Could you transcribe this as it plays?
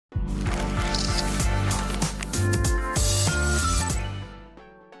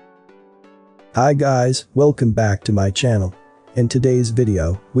Hi guys, welcome back to my channel. In today's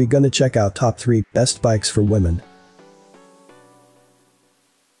video, we're gonna check out top 3 best bikes for women.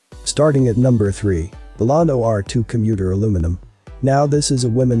 Starting at number 3. Vilano R2 Commuter Aluminum. Now this is a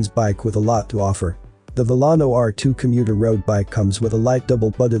women's bike with a lot to offer. The Vilano R2 Commuter road bike comes with a light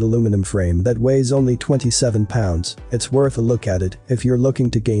double-butted aluminum frame that weighs only 27 pounds. It's worth a look at it if you're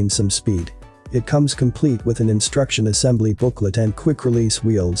looking to gain some speed. It comes complete with an instruction assembly booklet and quick-release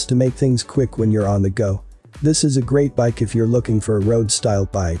wheels to make things quick when you're on the go. This is a great bike if you're looking for a road-style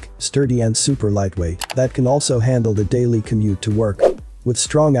bike, sturdy and super lightweight, that can also handle the daily commute to work. With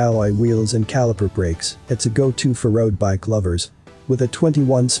strong alloy wheels and caliper brakes, it's a go-to for road bike lovers. With a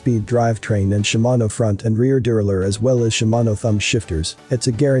 21-speed drivetrain and Shimano front and rear derailleur as well as Shimano thumb shifters, it's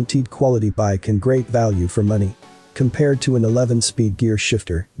a guaranteed quality bike and great value for money. Compared to an 11-speed gear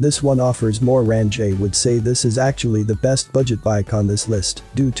shifter, this one offers more range. I would say this is actually the best budget bike on this list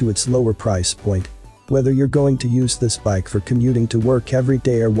due to its lower price point. Whether you're going to use this bike for commuting to work every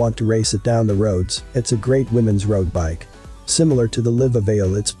day or want to race it down the roads, it's a great women's road bike. Similar to the Live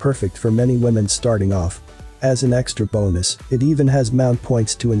Avail, it's perfect for many women starting off. As an extra bonus, it even has mount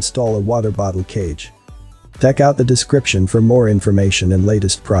points to install a water bottle cage. Check out the description for more information and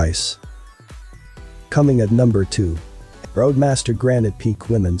latest price. Coming at number 2. Roadmaster Granite Peak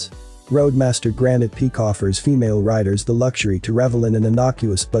Women's. Roadmaster Granite Peak offers female riders the luxury to revel in an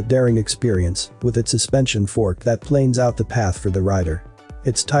innocuous but daring experience with its suspension fork that planes out the path for the rider.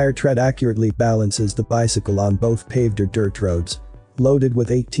 Its tire tread accurately balances the bicycle on both paved or dirt roads. Loaded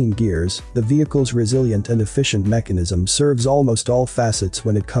with 18 gears, the vehicle's resilient and efficient mechanism serves almost all facets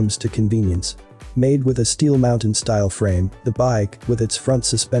when it comes to convenience. Made with a steel mountain-style frame, the bike, with its front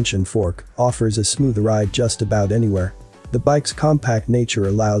suspension fork, offers a smooth ride just about anywhere. The bike's compact nature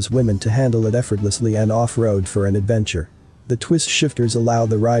allows women to handle it effortlessly and off-road for an adventure. The twist shifters allow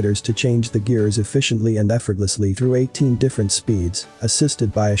the riders to change the gears efficiently and effortlessly through 18 different speeds,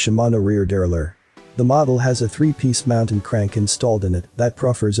 assisted by a Shimano rear derailleur. The model has a 3-piece mountain crank installed in it that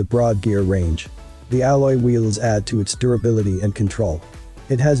offers a broad gear range. The alloy wheels add to its durability and control.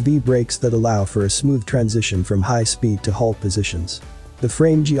 It has V-brakes that allow for a smooth transition from high speed to halt positions. The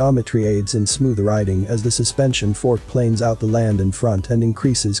frame geometry aids in smooth riding as the suspension fork planes out the land in front and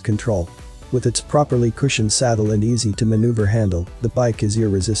increases control. With its properly cushioned saddle and easy-to-maneuver handle, the bike is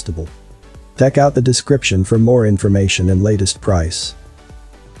irresistible. Check out the description for more information and latest price.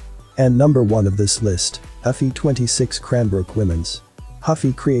 And number 1 of this list, Huffy 26 Cranbrook Women's.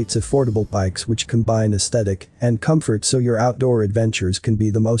 Huffy creates affordable bikes which combine aesthetic and comfort so your outdoor adventures can be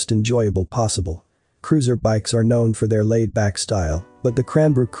the most enjoyable possible. Cruiser bikes are known for their laid-back style, but the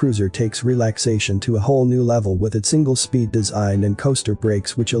Cranbrook Cruiser takes relaxation to a whole new level with its single-speed design and coaster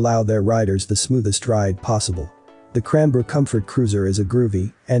brakes which allow their riders the smoothest ride possible. The Cranbrook Comfort Cruiser is a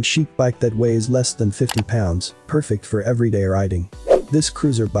groovy and chic bike that weighs less than 50 pounds, perfect for everyday riding. This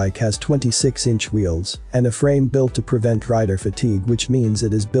cruiser bike has 26-inch wheels and a frame built to prevent rider fatigue, which means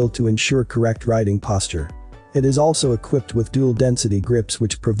it is built to ensure correct riding posture. It is also equipped with dual-density grips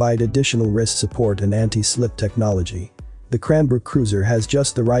which provide additional wrist support and anti-slip technology. The Cranbrook Cruiser has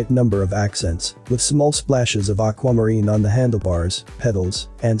just the right number of accents, with small splashes of aquamarine on the handlebars, pedals,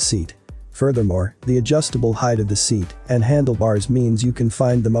 and seat. Furthermore, the adjustable height of the seat and handlebars means you can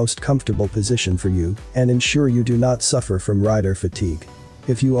find the most comfortable position for you and ensure you do not suffer from rider fatigue.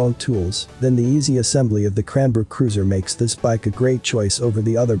 If you own tools, then the easy assembly of the Cranbrook Cruiser makes this bike a great choice over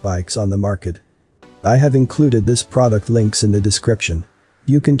the other bikes on the market. I have included this product links in the description.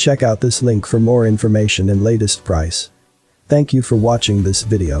 You can check out this link for more information and latest price. Thank you for watching this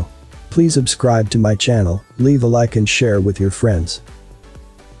video. Please subscribe to my channel, leave a like and share with your friends.